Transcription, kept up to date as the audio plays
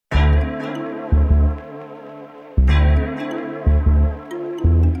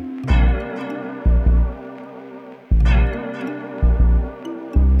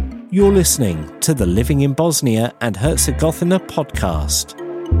You're listening to the Living in Bosnia and Herzegovina podcast.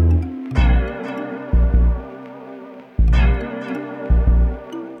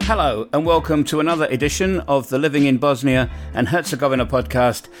 Hello and welcome to another edition of the Living in Bosnia and Herzegovina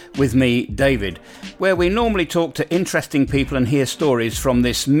podcast with me, David, where we normally talk to interesting people and hear stories from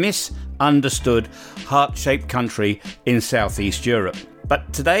this misunderstood, heart-shaped country in Southeast Europe.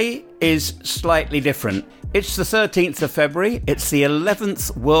 But today is slightly different. It's the 13th of February, it's the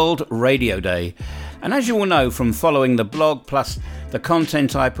 11th World Radio Day. And as you all know from following the blog plus the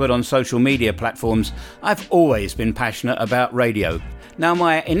content I put on social media platforms, I've always been passionate about radio. Now,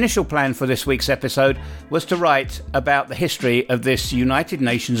 my initial plan for this week's episode was to write about the history of this United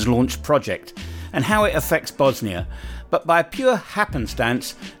Nations launch project and how it affects Bosnia. But by pure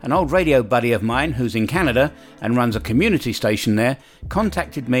happenstance, an old radio buddy of mine who's in Canada and runs a community station there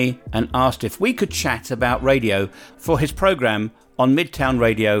contacted me and asked if we could chat about radio for his programme on Midtown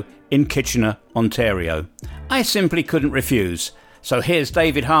Radio in Kitchener, Ontario. I simply couldn't refuse. So here's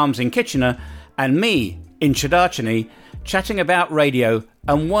David Harms in Kitchener and me in Chudachany chatting about radio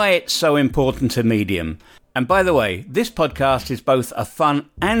and why it's so important a medium. And by the way, this podcast is both a fun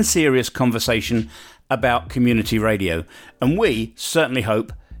and serious conversation about community radio, and we certainly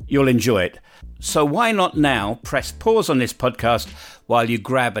hope you'll enjoy it. So why not now press pause on this podcast while you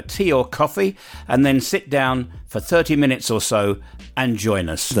grab a tea or coffee and then sit down for 30 minutes or so and join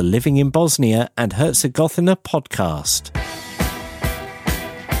us. The Living in Bosnia and Herzegovina podcast.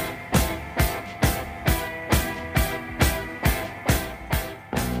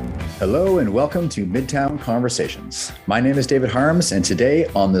 Hello and welcome to Midtown Conversations. My name is David Harms, and today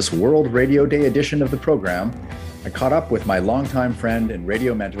on this World Radio Day edition of the program, I caught up with my longtime friend and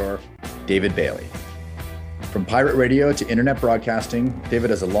radio mentor, David Bailey. From pirate radio to internet broadcasting,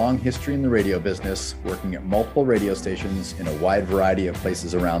 David has a long history in the radio business, working at multiple radio stations in a wide variety of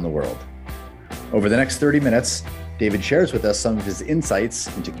places around the world. Over the next 30 minutes, David shares with us some of his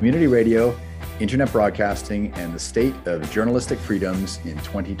insights into community radio, internet broadcasting, and the state of journalistic freedoms in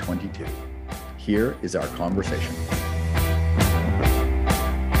 2022. Here is our conversation.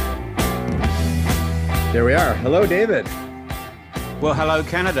 There we are. Hello, David. Well, hello,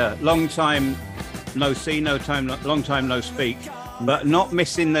 Canada. Long time no see, long time no speak. But not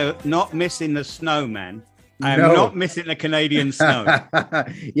missing the snow, man. I am not missing the Canadian snow.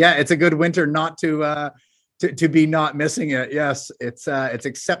 Yeah, it's a good winter not to be not missing it. Yes, it's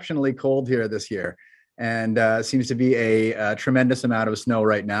exceptionally cold here this year, and seems to be a tremendous amount of snow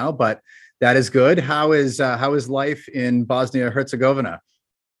right now. But that is good. How is life in Bosnia-Herzegovina?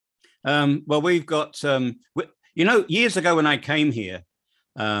 Well, we've got years ago when I came here,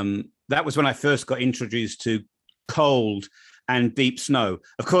 that was when I first got introduced to cold and deep snow.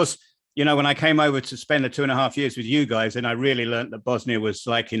 Of course, when I came over to spend the 2.5 years with you guys, and I really learned that Bosnia was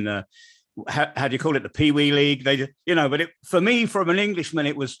like in the how do you call it? The Pee Wee League. They just, but for me, from an Englishman,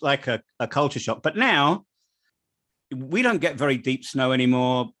 it was like a culture shock. But now we don't get very deep snow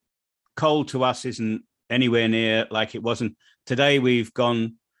anymore. Cold to us isn't anywhere near like it wasn't. Today, we've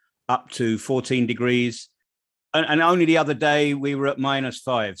gone up to 14 degrees. And only the other day we were at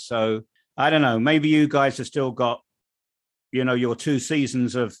 -5. So I don't know, maybe you guys have still got, your 2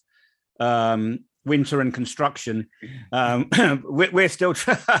 seasons of, winter and construction. We're still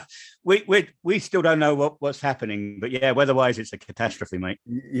we still don't know what's happening, but yeah, weather-wise it's a catastrophe, mate.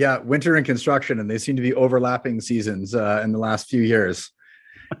 Yeah, winter and construction, and they seem to be overlapping seasons in the last few years.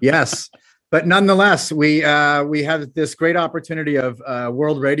 Yes, but nonetheless, we have this great opportunity of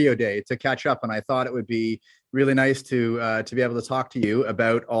World Radio Day to catch up, and I thought it would be really nice to be able to talk to you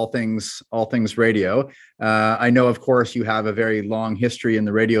about all things radio. I know, of course, you have a very long history in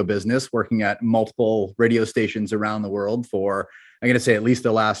the radio business, working at multiple radio stations around the world for, I'm going to say, at least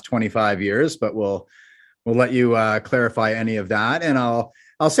the last 25 years, but we'll let you clarify any of that. And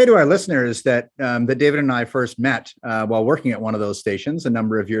I'll say to our listeners that that David and I first met while working at one of those stations a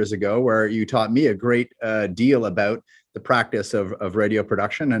number of years ago, where you taught me a great deal about the practice of radio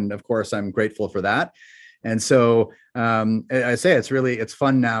production. And of course, I'm grateful for that. And so I say it's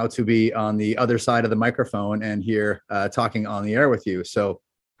fun now to be on the other side of the microphone and here talking on the air with you. So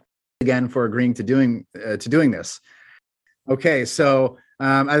again, for agreeing to doing this. Okay, so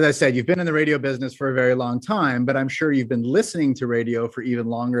as I said, you've been in the radio business for a very long time, but I'm sure you've been listening to radio for even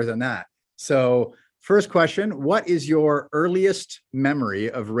longer than that. So first question, what is your earliest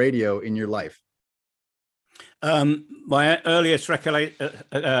memory of radio in your life? My earliest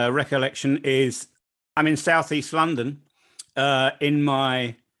recollection is I'm in Southeast London in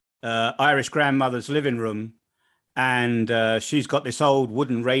my Irish grandmother's living room, and she's got this old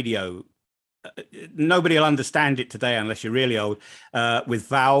wooden radio nobody will understand it today unless you're really old, with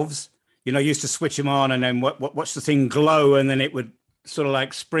valves. You used to switch them on and then watch the thing glow, and then it would sort of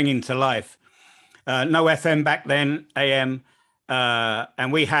like spring into life. No FM back then, AM.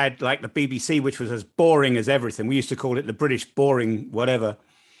 And we had like the BBC, which was as boring as everything. We used to call it the British boring whatever.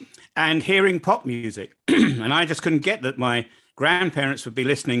 And hearing pop music. And I just couldn't get that my grandparents would be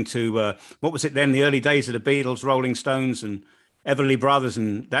listening to, what was it then, the early days of the Beatles, Rolling Stones and Everly Brothers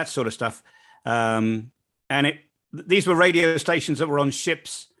and that sort of stuff. These were radio stations that were on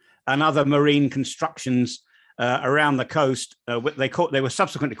ships and other marine constructions around the coast. They were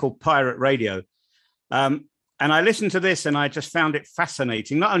subsequently called pirate radio. And I listened to this and I just found it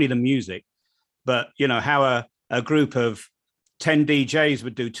fascinating, not only the music, but, how a group of 10 DJs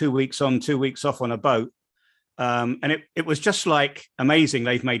would do 2 weeks on, 2 weeks off on a boat. And it was just like amazing.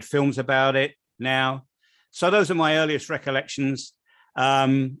 They've made films about it now. So those are my earliest recollections.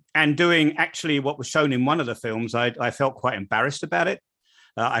 And doing actually what was shown in one of the films, I felt quite embarrassed about it.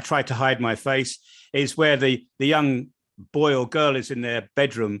 I tried to hide my face, is where the young boy or girl is in their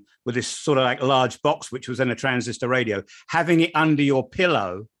bedroom with this sort of like large box, which was then a transistor radio, having it under your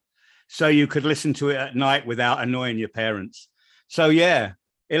pillow so you could listen to it at night without annoying your parents. So, yeah,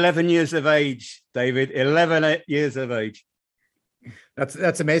 11 years of age, David, 11 years of age.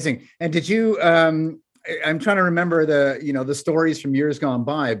 That's amazing. And did you, I'm trying to remember the stories from years gone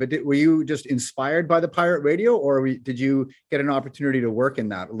by, but were you just inspired by the pirate radio, or did you get an opportunity to work in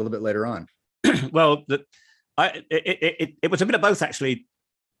that a little bit later on? Well, it was a bit of both, actually.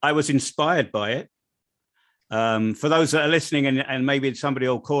 I was inspired by it. For those that are listening, and maybe somebody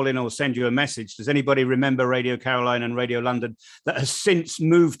will call in or send you a message, does anybody remember Radio Caroline and Radio London that has since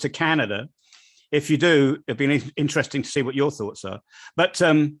moved to Canada? If you do, it'd be interesting to see what your thoughts are. But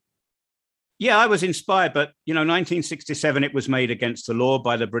yeah, I was inspired. But, 1967, it was made against the law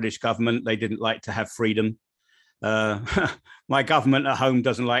by the British government. They didn't like to have freedom. My government at home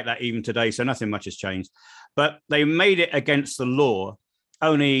doesn't like that even today, so nothing much has changed. But they made it against the law.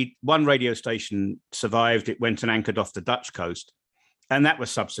 Only one radio station survived. It went and anchored off the Dutch coast, and that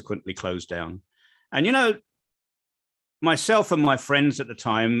was subsequently closed down. And, myself and my friends at the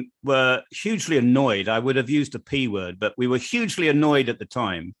time were hugely annoyed. I would have used the P word, but we were hugely annoyed at the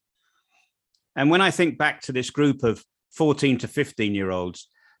time. And when I think back to this group of 14 to 15-year-olds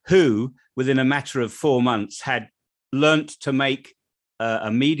who, within a matter of 4 months, had learnt to make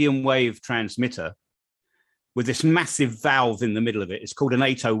a medium wave transmitter with this massive valve in the middle of it. It's called an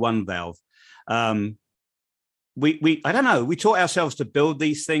 801 valve. I don't know, we taught ourselves to build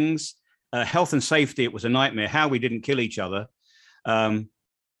these things. Health and safety, it was a nightmare. How we didn't kill each other.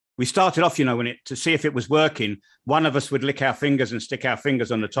 We started off, to see if it was working. One of us would lick our fingers and stick our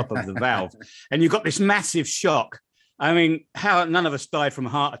fingers on the top of the valve. And you got this massive shock. I mean, how none of us died from a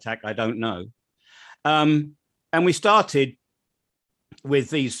heart attack, I don't know. And we started with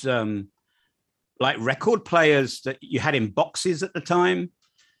these like record players that you had in boxes at the time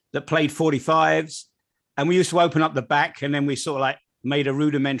that played 45s. And we used to open up the back, and then we sort of like made a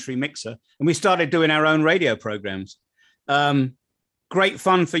rudimentary mixer, and we started doing our own radio programs. Great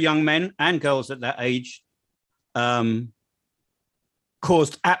fun for young men and girls at that age.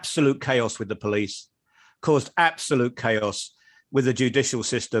 Caused absolute chaos with the police, caused absolute chaos with the judicial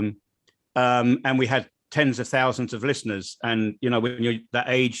system. And we had tens of thousands of listeners. And, when you're that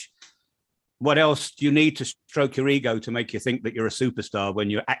age, what else do you need to stroke your ego to make you think that you're a superstar when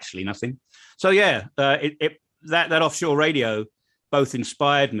you're actually nothing? So, yeah, that offshore radio both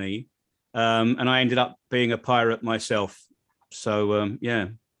inspired me, and I ended up being a pirate myself. So, yeah.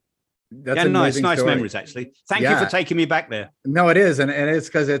 That's nice memories, actually. Thank you for taking me back there. No, it is. And it's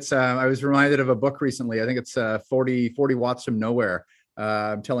because it's, I was reminded of a book recently. I think it's 40 Watts from Nowhere,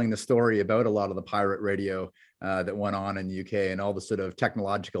 telling the story about a lot of the pirate radio that went on in the UK and all the sort of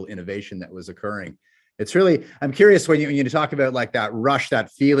technological innovation that was occurring. It's really, I'm curious when you talk about like that rush, that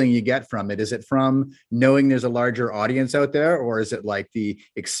feeling you get from it, is it from knowing there's a larger audience out there, or is it like the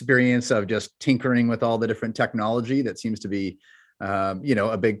experience of just tinkering with all the different technology that seems to be,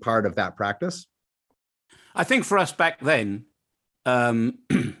 a big part of that practice? I think for us back then,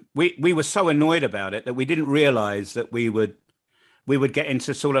 we were so annoyed about it that we didn't realize that we would get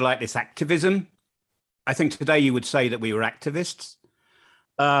into sort of like this activism. I think today you would say that we were activists.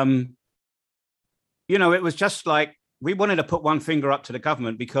 It was just like we wanted to put one finger up to the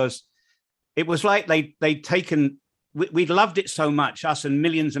government, because it was like they'd taken, we loved it so much, us and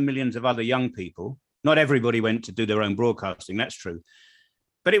millions of other young people. Not everybody went to do their own broadcasting, that's true.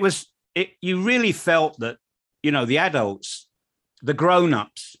 But you really felt that, the adults, the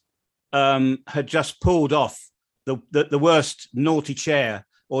grown-ups, had just pulled off the worst naughty chair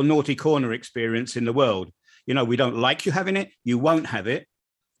or naughty corner experience in the world. You know, we don't like you having it, you won't have it.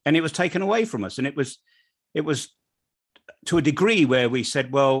 And it was taken away from us. And it was to a degree where we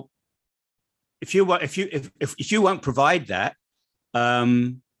said, well, if you won't provide that,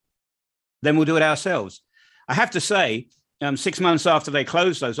 then we'll do it ourselves. I have to say, 6 months after they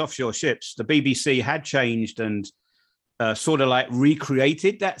closed those offshore ships, the BBC had changed and sort of like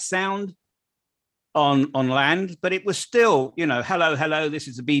recreated that sound on land, but it was still, you know, hello, this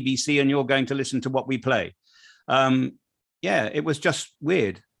is the BBC and you're going to listen to what we play. It was just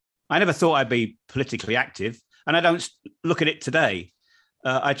weird. I never thought I'd be politically active, and I don't look at it today.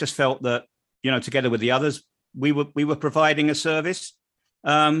 I just felt that, you know, together with the others, we were providing a service.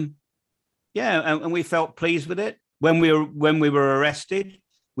 And we felt pleased with it. When we were arrested,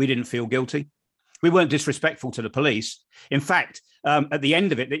 we didn't feel guilty. We weren't disrespectful to the police. In fact, at the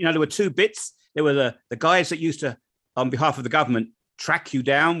end of it, you know, there were two bits. There were the guys that used to, on behalf of the government, track you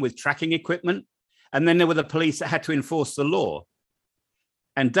down with tracking equipment. And then there were the police that had to enforce the law.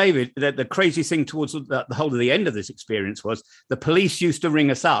 And David, the crazy thing towards the whole of the end of this experience was the police used to ring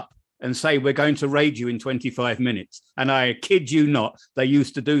us up and say, we're going to raid you in 25 minutes. And I kid you not, they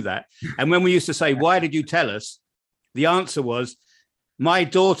used to do that. And when we used to say, why did you tell us? The answer was, my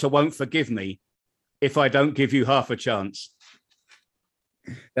daughter won't forgive me if I don't give you half a chance.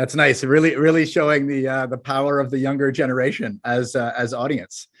 That's nice. Really, really showing the power of the younger generation as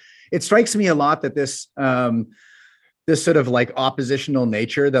audience. It strikes me a lot that this sort of like oppositional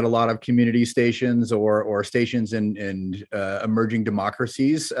nature that a lot of community stations or stations in emerging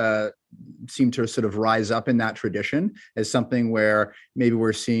democracies seem to sort of rise up in that tradition as something where maybe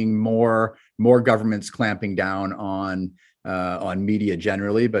we're seeing more governments clamping down on media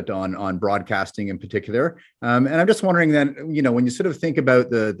generally, but on broadcasting in particular. And I'm just wondering then, you know, when you sort of think about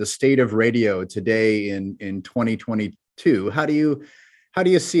the state of radio today in 2022, how do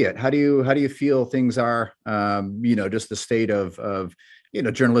you see it? How do you feel things are, you know, just the state of you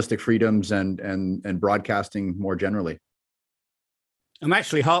know, journalistic freedoms and broadcasting more generally? I'm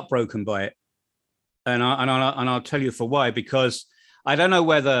actually heartbroken by it. And I'll tell you for why, because I don't know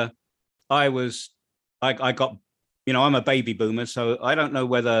whether I got, you know, I'm a baby boomer, so I don't know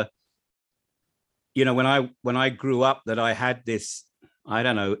whether, you know, when I grew up that I had this, I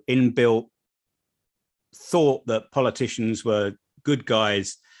don't know, inbuilt thought that politicians were good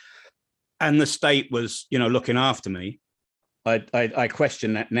guys and the state was, you know, looking after me. I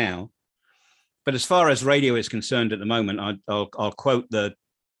question that now. But as far as radio is concerned at the moment, I'll quote the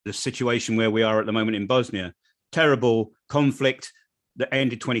situation where we are at the moment in Bosnia. Terrible conflict that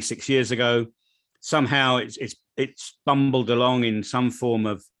ended 26 years ago. Somehow it's bumbled along in some form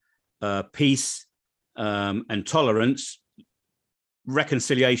of peace and tolerance.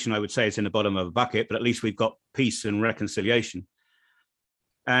 Reconciliation, I would say, is in the bottom of a bucket, but at least we've got peace and reconciliation.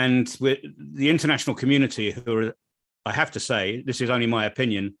 And the international community, who are, I have to say, this is only my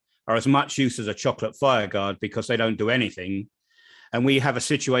opinion, are as much use as a chocolate fireguard because they don't do anything. And we have a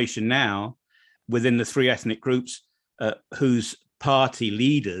situation now within the three ethnic groups whose party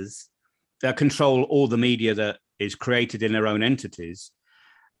leaders control all the media that is created in their own entities.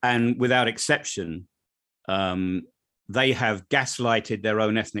 And without exception, they have gaslighted their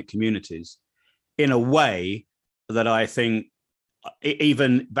own ethnic communities in a way that I think,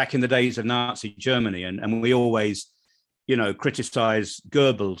 even back in the days of Nazi Germany, and we always, you know, criticize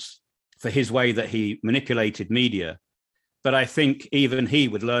Goebbels for his way that he manipulated media. But I think even he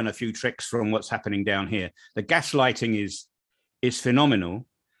would learn a few tricks from what's happening down here. The gaslighting is phenomenal.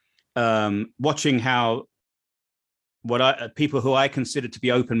 Watching how people who I consider to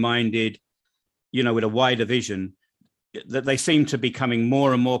be open-minded, you know, with a wider vision, that they seem to be becoming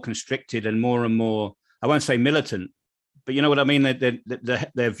more and more constricted and more, I won't say militant, but you know what I mean?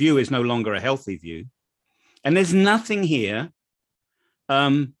 Their view is no longer a healthy view. And there's nothing here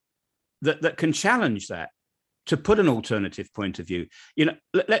that can challenge that, to put an alternative point of view. You know,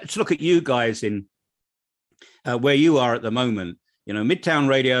 let's look at you guys in where you are at the moment. You know, Midtown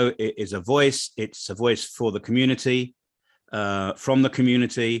Radio is a voice. It's a voice for the community, from the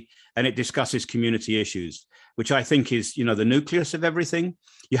community, and it discusses community issues, which I think is, you know, the nucleus of everything.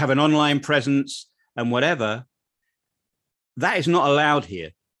 You have an online presence and whatever. That is not allowed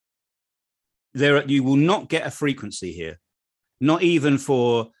here. You will not get a frequency here, not even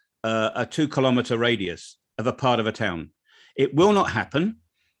for a 2-kilometer radius of a part of a town. It will not happen.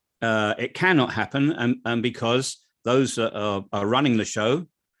 It cannot happen, and because those that are running the show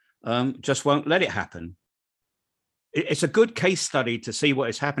just won't let it happen. It's a good case study to see what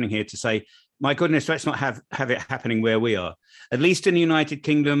is happening here, to say, my goodness, let's not have it happening where we are. At least in the United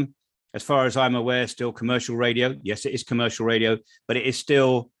Kingdom, as far as I'm aware, still commercial radio. Yes, it is commercial radio, but it is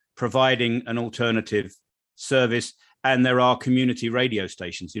still providing an alternative service. And there are community radio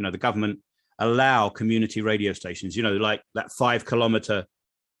stations. The government allow community radio stations, like that 5 kilometer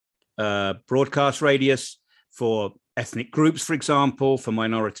broadcast radius for ethnic groups, for example, for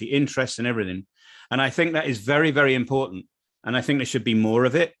minority interests and everything. And I think that is very, very important. And I think there should be more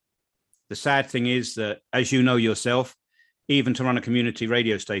of it. The sad thing is that, as you know yourself, even to run a community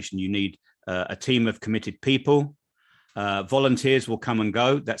radio station, you need a team of committed people. Volunteers will come and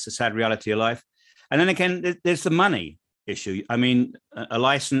go. That's the sad reality of life. And then again, there's the money issue. I mean, a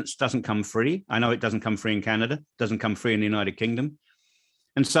license doesn't come free. I know it doesn't come free in Canada, doesn't come free in the United Kingdom.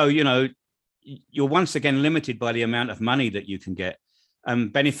 And so, you're once again limited by the amount of money that you can get.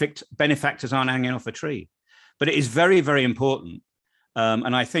 Benefactors aren't hanging off a tree. But it is very, very important.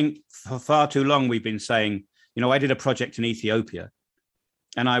 And I think for far too long, we've been saying, I did a project in Ethiopia,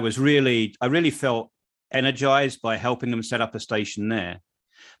 and I really felt energized by helping them set up a station there.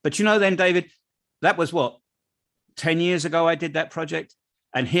 But then, David, that was 10 years ago I did that project.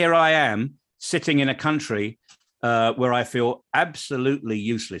 And here I am sitting in a country where I feel absolutely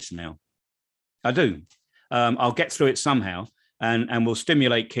useless now. I do. I'll get through it somehow, and we'll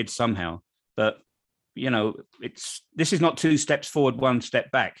stimulate kids somehow. But, this is not 2 steps forward, 1 step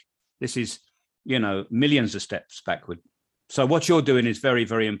back. This is, millions of steps backward. So what you're doing is very,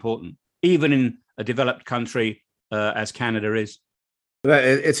 very important, even in a developed country as Canada is.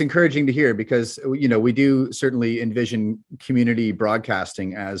 It's encouraging to hear, because we do certainly envision community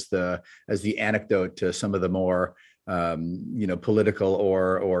broadcasting as the anecdote to some of the more political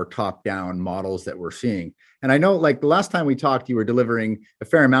or top-down models that we're seeing. And I know, like, the last time we talked, you were delivering a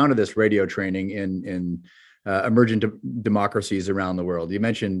fair amount of this radio training in emergent democracies around the world. You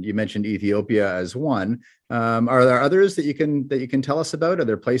mentioned Ethiopia as one. Are there others that you can tell us about? Are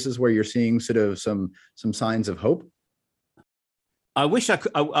there places where you're seeing sort of some signs of hope? I wish I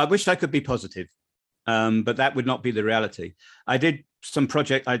could be positive, but that would not be the reality. I did some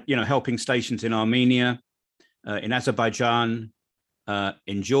project, helping stations in Armenia, in Azerbaijan,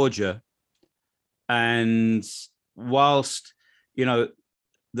 in Georgia, and whilst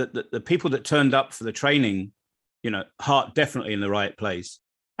the people that turned up for the training, heart definitely in the right place,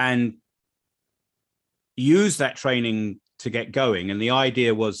 and use that training to get going. And the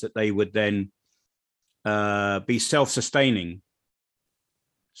idea was that they would then be self-sustaining.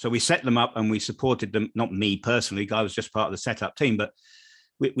 So we set them up and we supported them, not me personally, I was just part of the setup team, but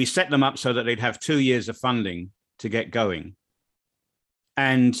we set them up so that they'd have 2 years of funding to get going.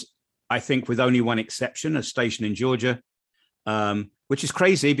 And I think with only one exception, a station in Georgia, which is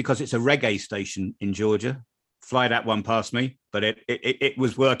crazy because it's a reggae station in Georgia. Fly that one past me, but it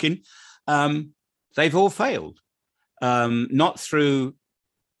was working. They've all failed, not through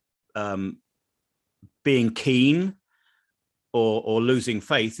being keen or losing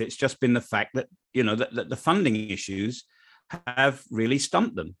faith. It's just been the fact that that the funding issues have really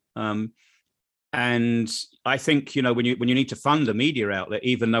stumped them. And I think when you need to fund a media outlet,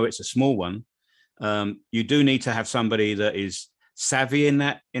 even though it's a small one, you do need to have somebody that is savvy in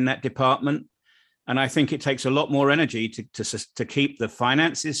that department. And I think it takes a lot more energy to keep the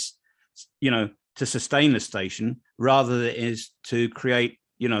finances, to sustain the station, rather than it is to create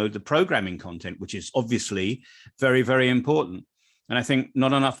the programming content, which is obviously very, very important. And I think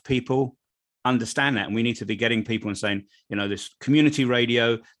not enough people understand that. And we need to be getting people and saying, this community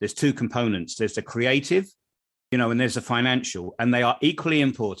radio, there's 2 components. There's the creative, and there's the financial, and they are equally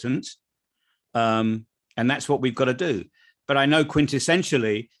important. And that's what we've got to do. But I know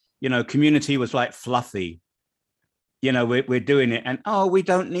quintessentially, community was like fluffy. We're doing it, and we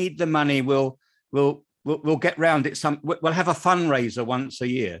don't need the money. We'll get round it. We'll have a fundraiser once a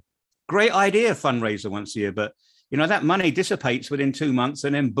year. Great idea, fundraiser once a year, but that money dissipates within 2 months,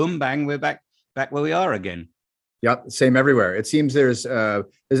 and then boom, bang, we're back where we are again. Yep, same everywhere. It seems there's a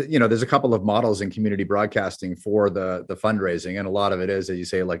couple of models in community broadcasting for the fundraising, and a lot of it is, as you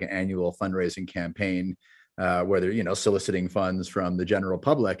say, like an annual fundraising campaign where they're soliciting funds from the general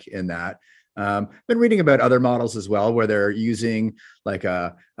public in that. Been reading about other models as well, where they're using like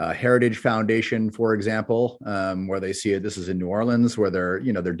a heritage foundation, for example, where they see it. This is in New Orleans, where they're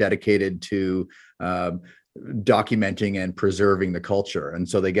dedicated to documenting and preserving the culture, and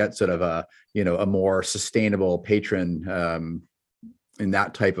so they get sort of a more sustainable patron in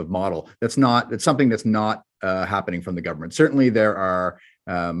that type of model. It's something that's not happening from the government. Certainly, there are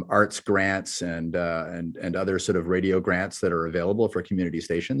arts grants and other sort of radio grants that are available for community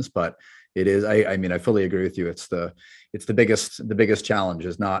stations, but it is, I fully agree with you. It's the biggest challenge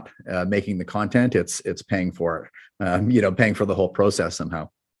is not making the content. It's paying for it, paying for the whole process somehow.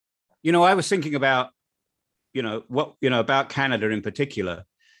 I was thinking about, about Canada in particular.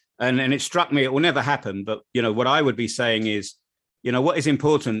 And it struck me, it will never happen. But, what I would be saying is, what is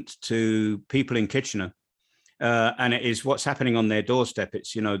important to people in Kitchener, and it is what's happening on their doorstep.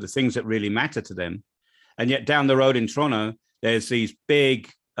 It's, the things that really matter to them. And yet down the road in Toronto, there's these big,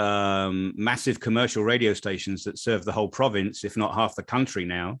 massive commercial radio stations that serve the whole province, if not half the country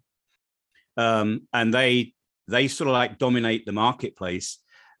now. And they sort of like dominate the marketplace.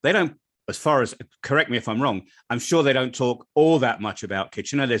 They don't, as far as, correct me if I'm wrong, I'm sure they don't talk all that much about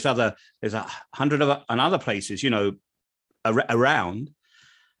Kitchener. There's 100 other places, around.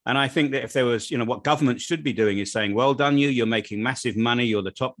 And I think that if there was, what government should be doing is saying, well done, you're making massive money. You're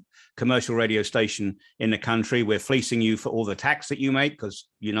the top commercial radio station in the country. We're fleecing you for all the tax that you make because,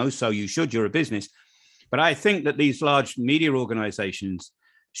 so you should, you're a business. But I think that these large media organizations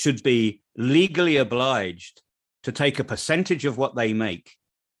should be legally obliged to take a percentage of what they make.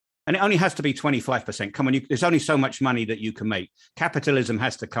 And it only has to be 25%. Come on, there's only so much money that you can make. Capitalism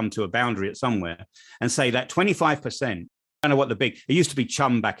has to come to a boundary at somewhere and say that 25%, I don't know what it used to be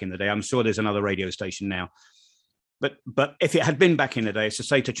Chum back in the day. I'm sure there's another radio station now. But if it had been back in the day, it's to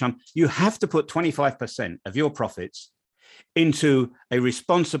say to Chum, you have to put 25% of your profits into a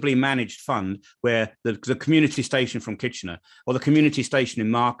responsibly managed fund where the community station from Kitchener or the community station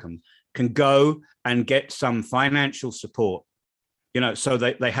in Markham can go and get some financial support, so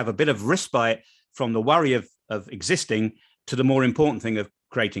they have a bit of respite from the worry of existing to the more important thing of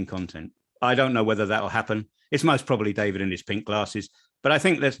creating content. I don't know whether that will happen. It's most probably David in his pink glasses, but I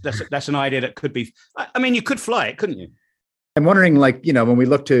think that's an idea that could be. I mean, you could fly it, couldn't you? I'm wondering, when we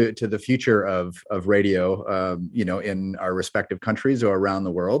look to the future of radio, in our respective countries or around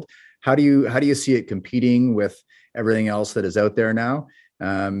the world, how do you see it competing with everything else that is out there now?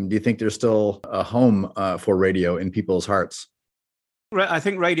 Do you think there's still a home for radio in people's hearts? I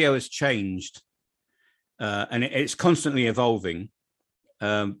think radio has changed, and it's constantly evolving.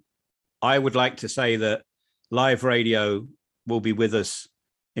 I would like to say that live radio will be with us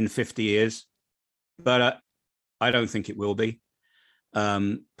in 50 years, but I don't think it will be.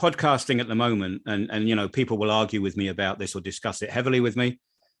 Podcasting at the moment, and people will argue with me about this or discuss it heavily with me,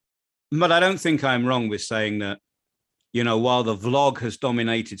 but I don't think I'm wrong with saying that, while the vlog has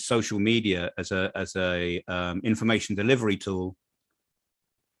dominated social media as a information delivery tool,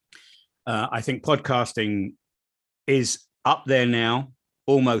 I think podcasting is up there now,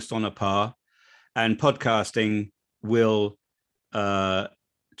 almost on a par, and podcasting will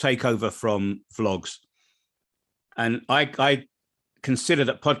take over from vlogs. And I consider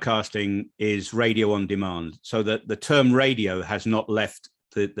that podcasting is radio on demand, so that the term radio has not left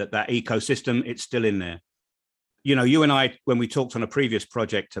that ecosystem. It's still in there. You and I, when we talked on a previous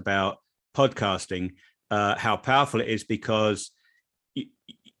project about podcasting, how powerful it is because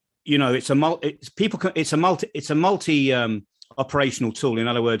it's a multi operational tool. In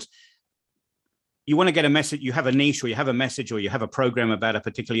other words, you want to get a message, you have a niche, or you have a message, or you have a program about a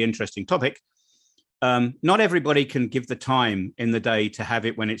particularly interesting topic. Not everybody can give the time in the day to have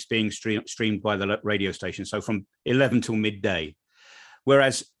it when it's being streamed by the radio station. So from 11 till midday.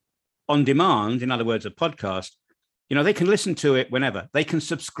 Whereas on demand, in other words, a podcast, they can listen to it whenever. They can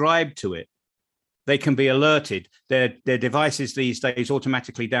subscribe to it. They can be alerted. Their devices these days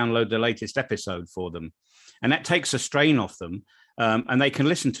automatically download the latest episode for them. And that takes a strain off them. And they can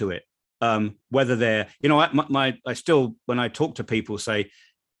listen to it. Whether they're, I still, when I talk to people, say,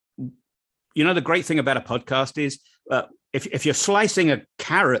 the great thing about a podcast is if you're slicing a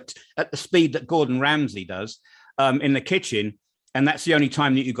carrot at the speed that Gordon Ramsay does in the kitchen, and that's the only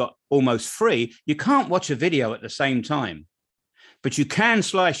time that you got almost free, you can't watch a video at the same time, but you can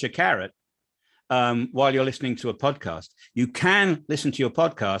slice your carrot while you're listening to a podcast. You can listen to your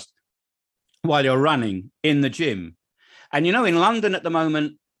podcast while you're running in the gym. And, in London at the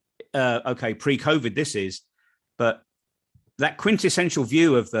moment, pre-COVID this is, but that quintessential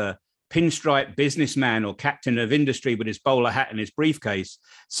view of the pinstripe businessman or captain of industry with his bowler hat and his briefcase,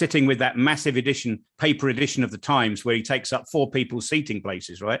 sitting with that massive paper edition of the Times where he takes up 4 people's seating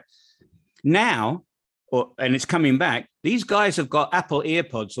places, right? Now, and it's coming back, these guys have got Apple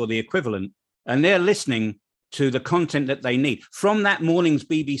EarPods or the equivalent, and they're listening to the content that they need from that morning's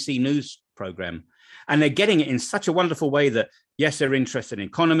BBC News program. And they're getting it in such a wonderful way that, yes, they're interested in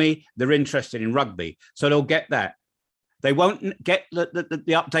economy, they're interested in rugby. So they'll get that. They won't get the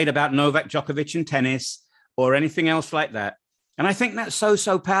update about Novak Djokovic and tennis or anything else like that. And I think that's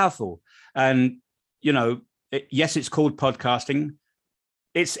so powerful. And, yes, it's called podcasting.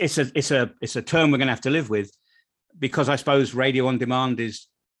 It's a term we're going to have to live with, because I suppose radio on demand is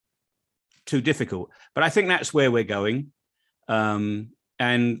too difficult. But I think that's where we're going. And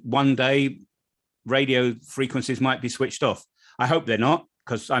and one day radio frequencies might be switched off. I hope they're not,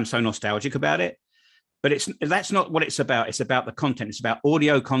 because I'm so nostalgic about it. But that's not what it's about. It's about the content. It's about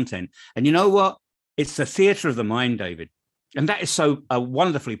audio content. And you know what? It's the theater of the mind, David. And that is so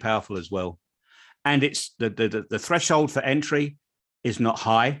wonderfully powerful as well. And it's the threshold for entry is not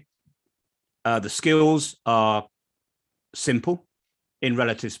high. The skills are simple in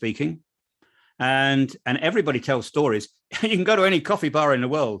relative speaking. And everybody tells stories. You can go to any coffee bar in the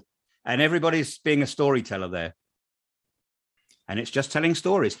world and everybody's being a storyteller there. And it's just telling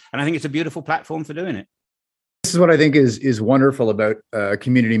stories. And I think it's a beautiful platform for doing it. This is what I think is wonderful about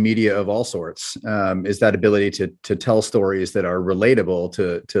community media of all sorts, is that ability to tell stories that are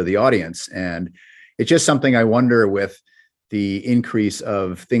relatable to the audience. And it's just something I wonder with the increase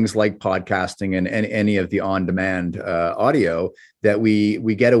of things like podcasting and any of the on-demand audio, that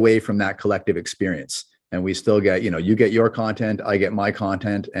we get away from that collective experience. And we still get, you get your content, I get my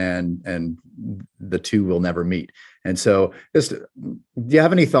content, and the two will never meet. And so do you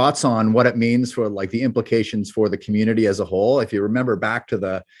have any thoughts on what it means for like the implications for the community as a whole? If you remember back to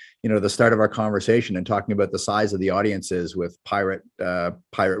the start of our conversation and talking about the size of the audiences with pirate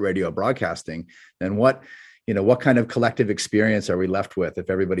radio broadcasting, then what kind of collective experience are we left with if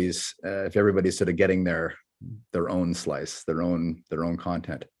everybody's sort of getting their own slice, their own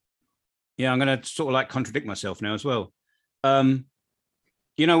content? Yeah, I'm going to sort of like contradict myself now as well. When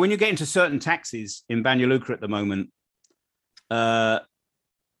you get into certain taxis in Banja Luka at the moment,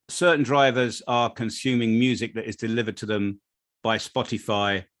 certain drivers are consuming music that is delivered to them by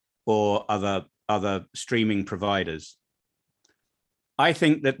Spotify or other streaming providers. I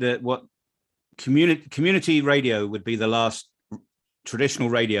think that what community radio would be the last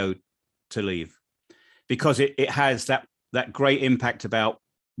traditional radio to leave, because it has that great impact about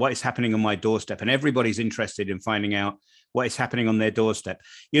what is happening on my doorstep, and everybody's interested in finding out what is happening on their doorstep,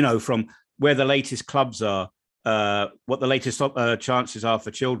 from where the latest clubs are, what the latest chances are for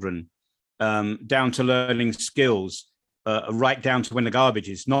children, down to learning skills, right down to when the garbage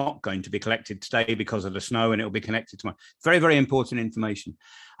is not going to be collected today because of the snow and it will be connected tomorrow. Very, very important information.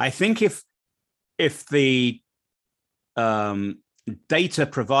 I think if the data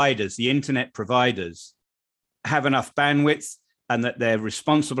providers, the internet providers, have enough bandwidth and that they're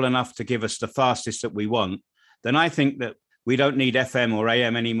responsible enough to give us the fastest that we want, then I think that we don't need FM or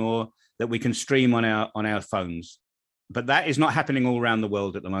AM anymore, that we can stream on our phones. But that is not happening all around the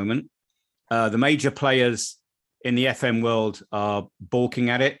world at the moment. The major players in the FM world are balking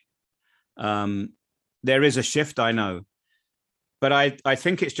at it. There is a shift, I know. But I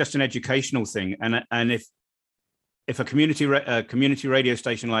think it's just an educational thing. And if a community radio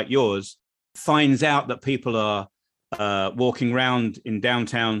station like yours finds out that people are walking around in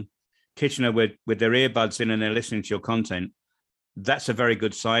downtown Kitchener with their earbuds in and they're listening to your content, that's a very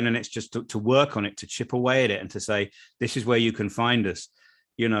good sign. And it's just to work on it, to chip away at it and to say, this is where you can find us.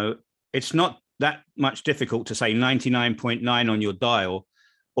 It's not that much difficult to say 99.9 on your dial,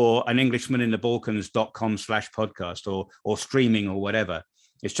 or an EnglishmanInTheBalkans.com/podcast or streaming or whatever.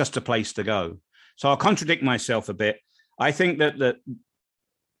 It's just a place to go. So I'll contradict myself a bit. I think that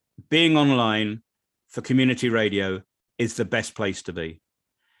being online for community radio is the best place to be.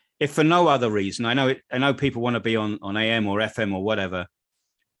 If for no other reason, I know people want to be on AM or FM or whatever,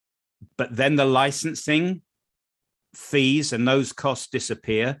 but then the licensing fees and those costs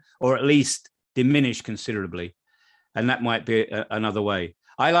disappear, or at least diminish considerably. And that might be another way.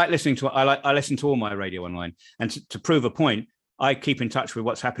 I listen to all my radio online. And to prove a point, I keep in touch with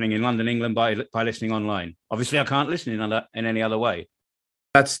what's happening in London, England by listening online. Obviously, I can't listen in any other way.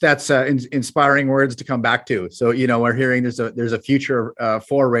 That's inspiring words to come back to. So, we're hearing there's a future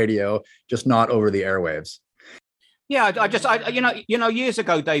for radio, just not over the airwaves. Yeah, years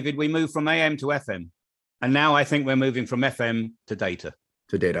ago, David, we moved from AM to FM, and now I think we're moving from FM to data.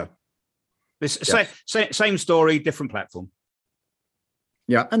 Same story, different platform.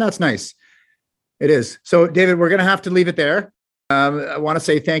 Yeah, and that's nice. It is. So, David, we're going to have to leave it there. I want to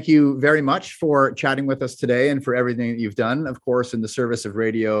say thank you very much for chatting with us today and for everything that you've done, of course, in the service of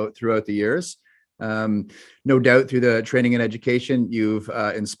radio throughout the years. No doubt through the training and education, you've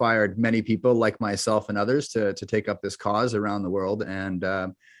inspired many people like myself and others to take up this cause around the world. And,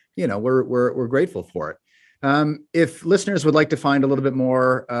 we're grateful for it. If listeners would like to find a little bit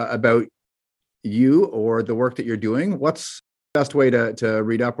more about you or the work that you're doing, what's the best way to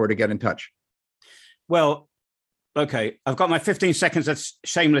read up or to get in touch? Well, okay, I've got my 15 seconds of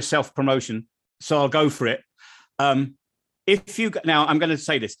shameless self-promotion, so I'll go for it. Now, I'm going to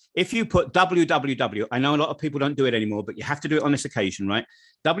say this. If you put www, I know a lot of people don't do it anymore, but you have to do it on this occasion, right?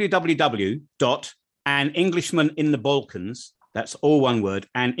 www.anenglishmaninthebalkans, That's all one word,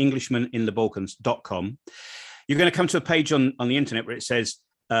 and EnglishmanInTheBalkans.com. You're going to come to a page on the internet where it says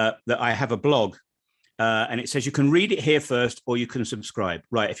that I have a blog. And it says you can read it here first or you can subscribe.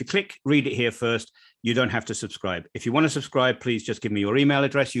 Right. If you click read it here first, you don't have to subscribe. If you want to subscribe, please just give me your email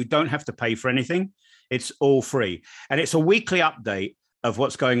address. You don't have to pay for anything. It's all free. And it's a weekly update of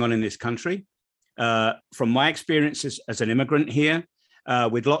what's going on in this country. From my experiences as an immigrant here,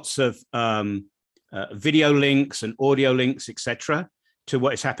 with lots of video links and audio links, etc., to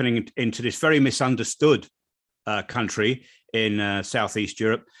what is happening into this very misunderstood country in Southeast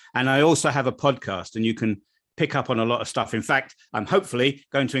Europe. And I also have a podcast, and you can pick up on a lot of stuff. In fact, I'm hopefully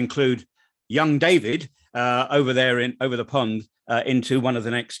going to include young David over the pond into one of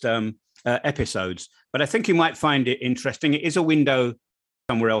the next episodes. But I think you might find it interesting. It is a window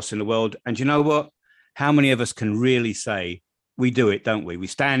somewhere else in the world. And you know what? How many of us can really say we do it, don't we? We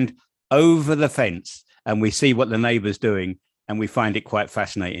stand over the fence and we see what the neighbour's doing, and we find it quite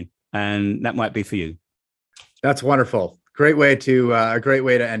fascinating. And that might be for you. That's wonderful. Great way to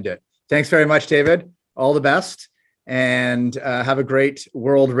end it. Thanks very much, David. All the best, and have a great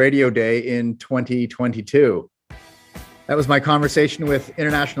World Radio Day in 2022. That was my conversation with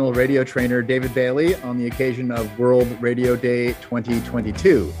international radio trainer David Bailey on the occasion of World Radio Day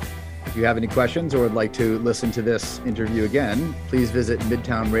 2022. If you have any questions or would like to listen to this interview again, please visit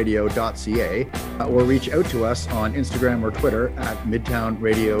midtownradio.ca or reach out to us on Instagram or Twitter at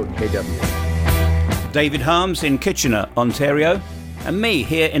MidtownRadioKW. David Harms in Kitchener, Ontario, and me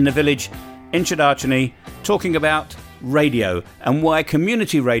here in the village in Chudachany, talking about radio and why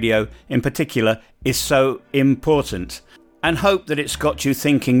community radio in particular is so important, and hope that it's got you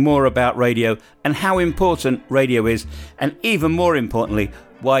thinking more about radio and how important radio is, and even more importantly,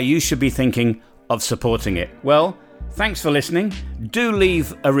 why you should be thinking of supporting it. Well, thanks for listening. Do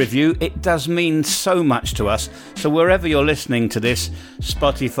leave a review. It does mean so much to us. So wherever you're listening to this,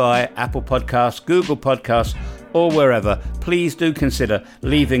 Spotify, Apple Podcasts, Google Podcasts, or wherever, please do consider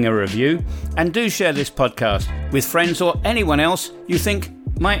leaving a review, and do share this podcast with friends or anyone else you think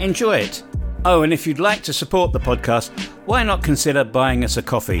might enjoy it. Oh, and if you'd like to support the podcast, why not consider buying us a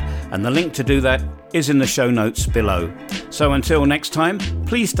coffee? And the link to do that is in the show notes below. So until next time,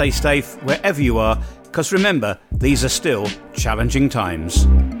 please stay safe wherever you are, because remember, these are still challenging times.